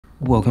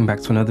Welcome back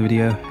to another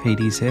video.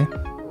 Hades here.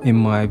 In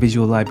my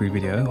visual library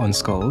video on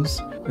skulls,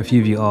 a few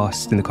of you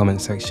asked in the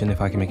comment section if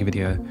I can make a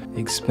video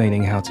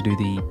explaining how to do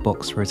the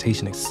box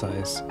rotation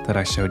exercise that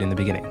I showed in the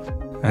beginning,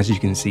 as you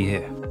can see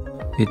here.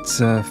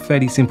 It's a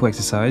fairly simple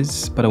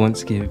exercise, but I want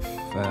to give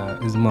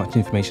as much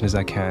information as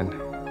I can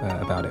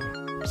about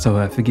it.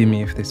 So forgive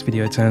me if this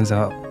video turns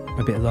out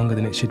a bit longer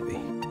than it should be.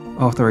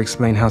 After I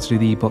explain how to do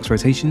the box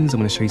rotations, I'm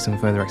going to show you some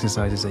further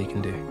exercises that you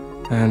can do.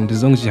 And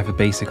as long as you have a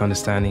basic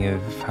understanding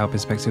of how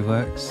perspective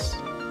works,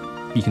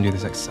 you can do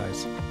this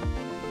exercise.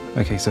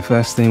 Okay, so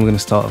first thing we're going to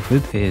start off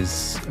with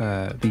is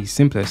the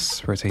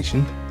simplest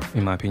rotation,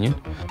 in my opinion,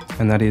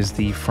 and that is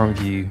the front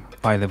view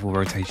eye level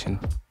rotation.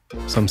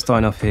 So I'm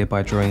starting off here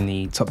by drawing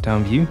the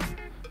top-down view,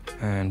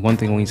 and one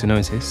thing we need to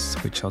notice,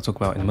 which I'll talk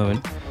about in a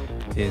moment,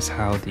 is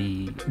how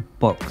the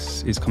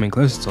box is coming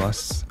closer to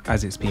us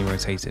as it's being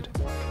rotated.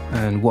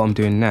 And what I'm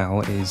doing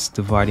now is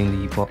dividing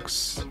the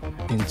box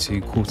into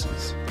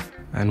quarters.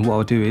 And what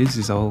I'll do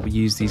is I'll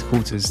use these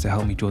quarters to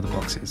help me draw the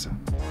boxes.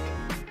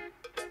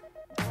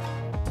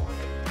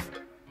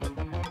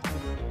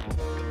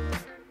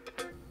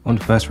 On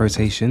the first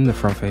rotation, the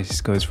front face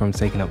goes from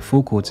taking up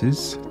 4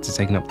 quarters to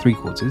taking up 3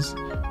 quarters,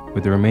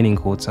 with the remaining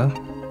quarter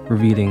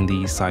revealing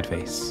the side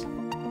face.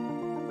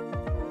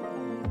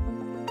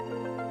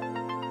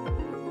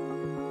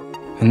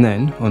 And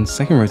then, on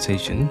second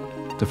rotation,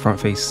 the front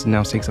face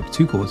now takes up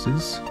 2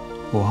 quarters,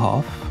 or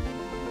half,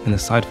 and the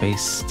side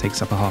face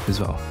takes up a half as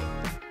well.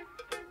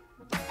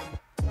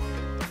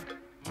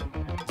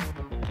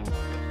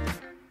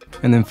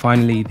 And then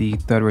finally, the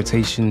third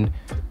rotation,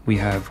 we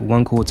have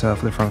 1 quarter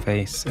for the front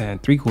face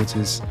and 3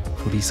 quarters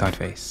for the side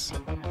face.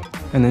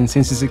 And then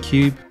since it's a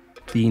cube,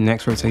 the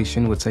next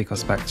rotation will take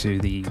us back to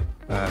the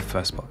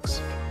first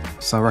box.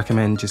 So I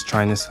recommend just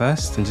trying this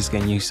first and just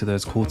getting used to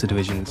those quarter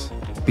divisions,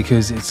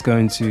 because it's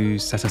going to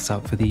set us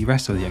up for the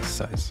rest of the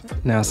exercise.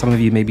 Now, some of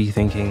you may be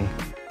thinking,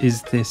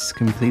 is this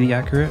completely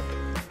accurate?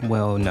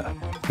 Well, no.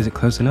 Is it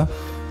close enough?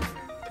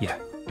 Yeah.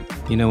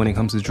 You know, when it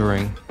comes to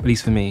drawing, at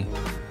least for me,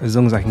 as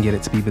long as I can get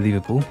it to be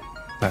believable,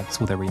 that's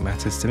all that really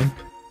matters to me.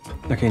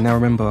 Okay, now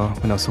remember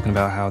when I was talking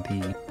about how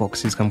the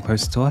boxes come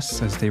closer to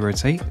us as they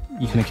rotate?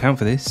 You can account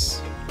for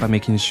this by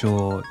making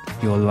sure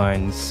your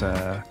lines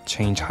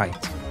change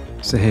height.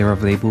 So here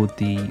I've labelled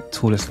the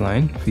tallest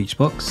line for each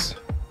box,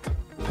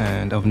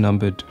 and I've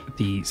numbered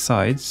the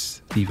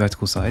sides, the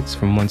vertical sides,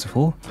 from 1 to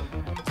 4,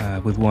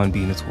 with 1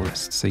 being the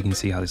tallest, so you can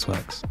see how this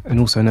works. And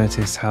also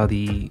notice how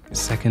the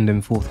second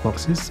and fourth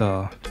boxes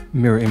are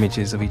mirror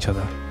images of each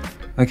other.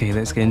 Okay,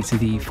 let's get into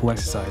the full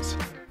exercise.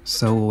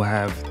 So we'll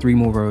have 3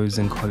 more rows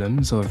and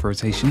columns of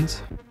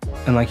rotations,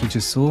 and like you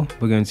just saw,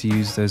 we're going to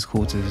use those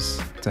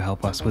quarters to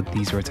help us with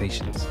these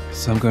rotations.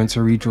 So I'm going to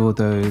redraw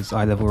those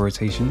eye level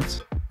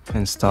rotations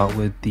and start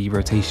with the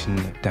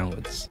rotation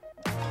downwards.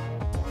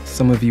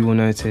 Some of you will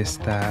notice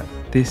that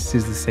this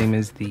is the same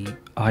as the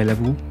eye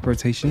level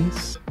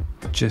rotations,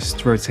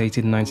 just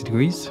rotated 90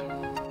 degrees,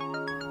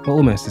 or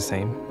almost the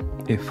same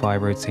if I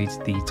rotate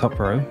the top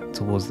row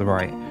towards the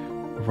right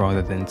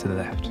rather than to the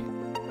left.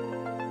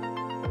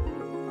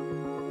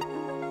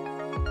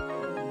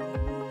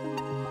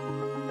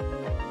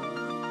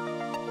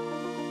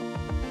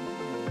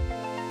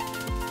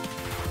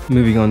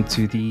 Moving on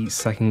to the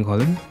second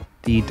column,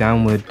 the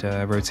downward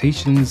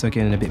rotations are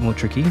getting a bit more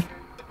tricky,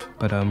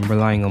 but I'm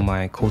relying on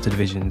my quarter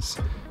divisions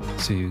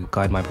to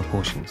guide my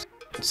proportions.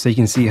 So you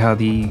can see how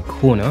the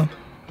corner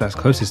that's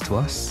closest to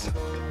us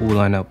will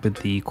line up with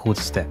the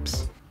quarter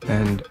steps,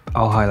 and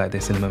I'll highlight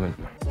this in a moment.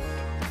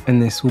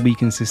 And this will be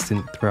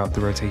consistent throughout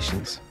the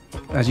rotations.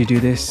 As you do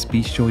this,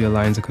 be sure your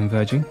lines are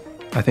converging.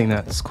 I think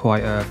that's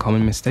quite a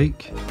common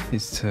mistake,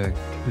 is to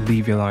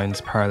leave your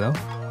lines parallel.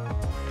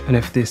 And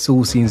if this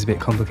all seems a bit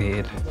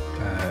complicated,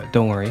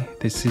 don't worry,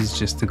 this is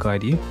just to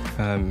guide you.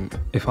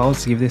 If I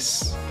was to give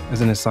this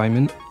as an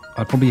assignment,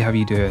 I'd probably have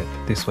you do it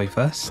this way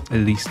first, at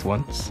least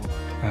once,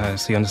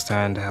 so you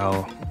understand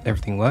how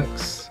everything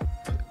works,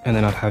 and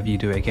then I'd have you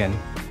do it again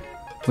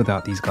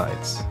without these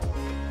guides.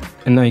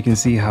 And now you can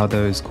see how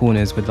those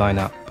corners would line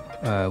up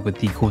with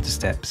the quarter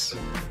steps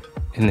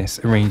in this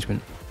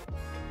arrangement.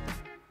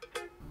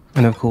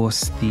 And of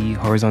course, the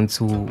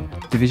horizontal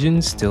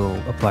divisions still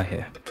apply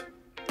here.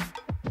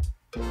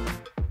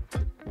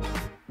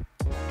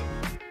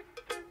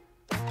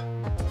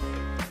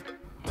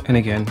 And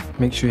again,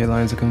 make sure your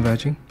lines are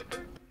converging.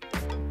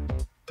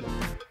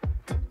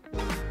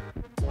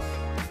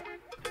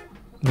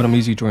 When I'm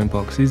usually drawing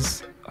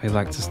boxes, I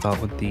like to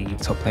start with the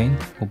top plane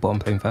or bottom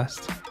plane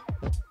first.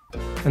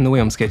 And the way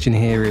I'm sketching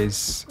here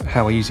is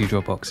how I usually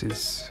draw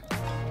boxes,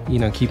 you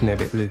know, keeping it a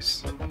bit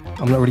loose.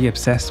 I'm not really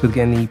obsessed with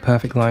getting the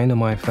perfect line on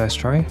my first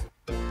try.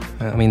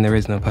 I mean, there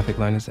is no perfect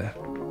line, is there?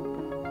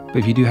 But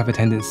if you do have a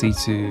tendency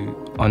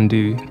to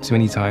undo too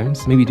many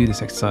times, maybe do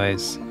this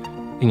exercise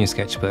in your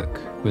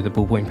sketchbook with a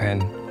ballpoint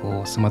pen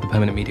or some other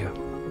permanent media.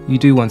 You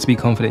do want to be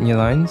confident in your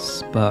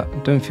lines, but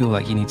don't feel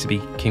like you need to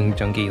be Kim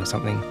Jong-gi or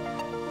something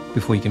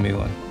before you can move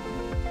on.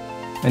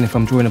 And if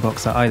I'm drawing a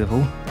box at eye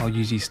level, I'll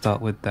usually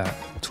start with that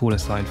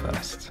tallest line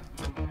first.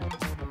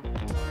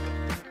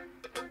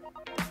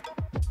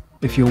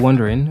 If you're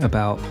wondering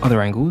about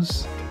other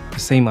angles, the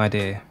same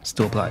idea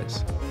still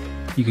applies.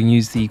 You can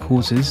use the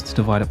quarters to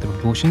divide up the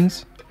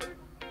proportions,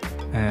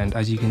 and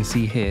as you can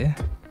see here,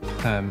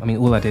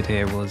 all I did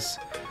here was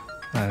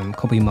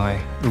copy my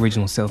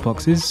original self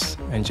boxes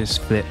and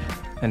just flip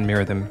and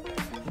mirror them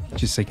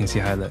just so you can see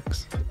how it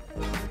looks.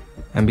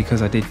 And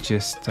because I did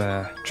just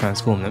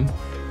transform them,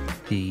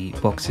 the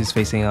boxes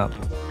facing up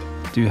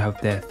do have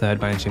their third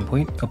vanishing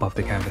point above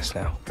the canvas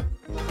now.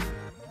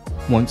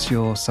 Once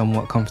you're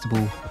somewhat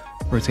comfortable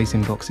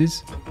rotating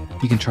boxes,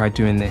 you can try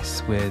doing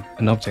this with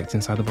an object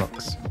inside the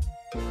box.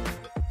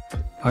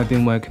 I've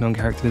been working on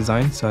character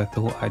design, so I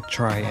thought I'd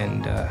try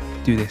and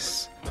do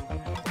this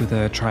with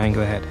a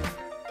triangular head.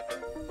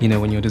 You know,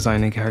 when you're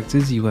designing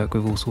characters, you work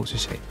with all sorts of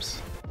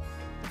shapes.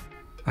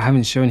 I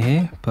haven't shown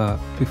here, but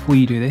before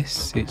you do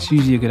this, it's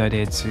usually a good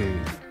idea to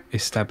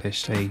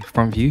establish a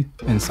front view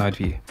and side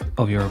view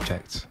of your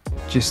object,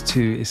 just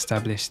to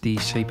establish the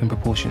shape and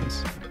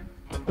proportions.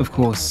 Of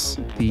course,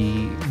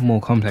 the more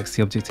complex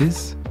the object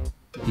is,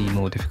 the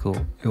more difficult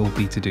it will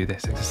be to do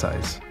this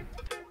exercise.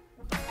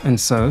 And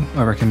so,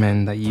 I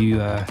recommend that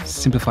you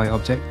simplify your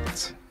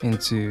object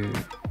into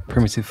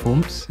primitive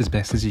forms as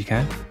best as you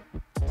can.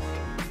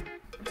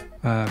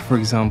 For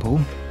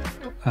example,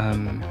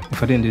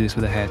 if I didn't do this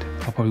with a head,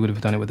 I probably would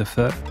have done it with a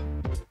foot.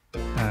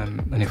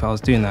 And if I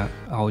was doing that,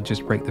 I would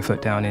just break the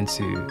foot down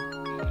into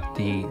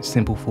the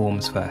simple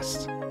forms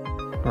first.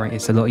 Right,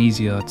 it's a lot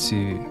easier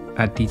to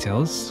add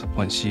details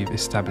once you've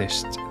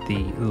established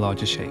the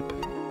larger shape.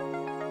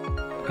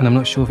 And I'm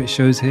not sure if it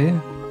shows here,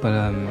 but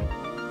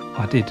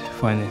I did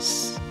find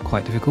this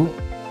quite difficult.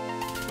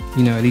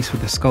 You know, at least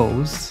with the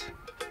skulls,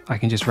 I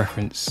can just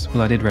reference,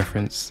 well, I did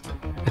reference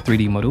a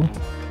 3D model.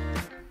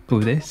 But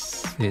with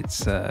this,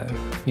 it's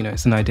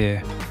it's an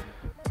idea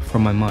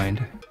from my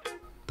mind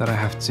that I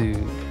have to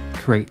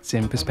create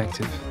in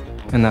perspective.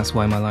 And that's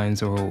why my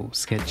lines are all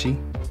sketchy,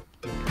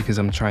 because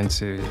I'm trying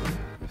to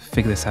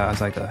figure this out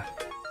as I go.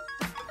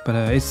 But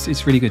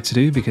it's really good to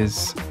do,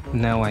 because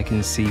now I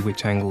can see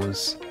which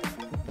angles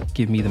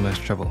give me the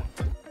most trouble.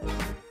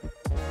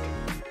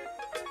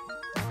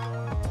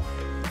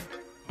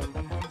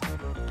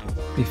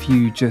 If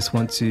you just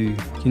want to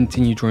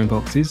continue drawing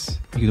boxes,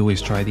 you could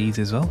always try these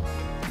as well.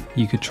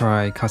 You could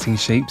try cutting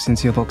shapes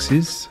into your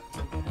boxes,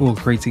 or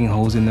creating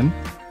holes in them,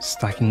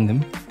 stacking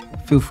them.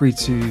 Feel free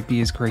to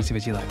be as creative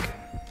as you like.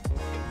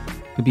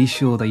 But be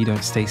sure that you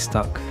don't stay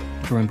stuck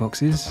drawing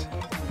boxes.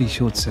 Be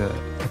sure to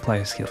apply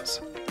your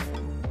skills.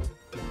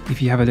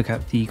 If you have a look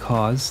at the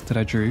cars that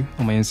I drew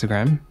on my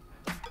Instagram,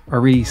 I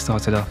really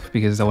started off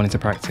because I wanted to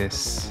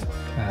practice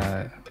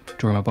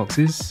drawing my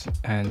boxes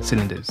and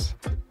cylinders.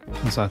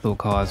 And so I thought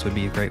cars would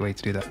be a great way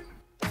to do that.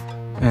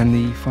 And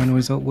the final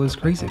result was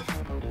creative.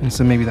 And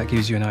so maybe that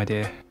gives you an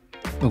idea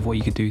of what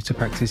you could do to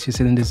practice your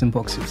cylinders and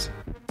boxes.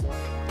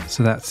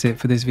 So that's it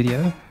for this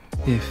video.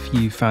 If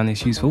you found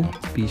this useful,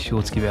 be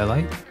sure to give it a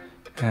like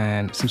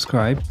and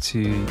subscribe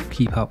to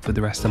keep up with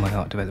the rest of my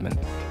art development.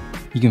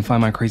 You can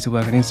find my creative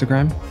work on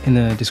Instagram in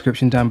the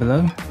description down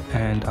below,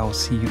 and I'll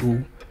see you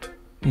all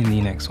in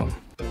the next one.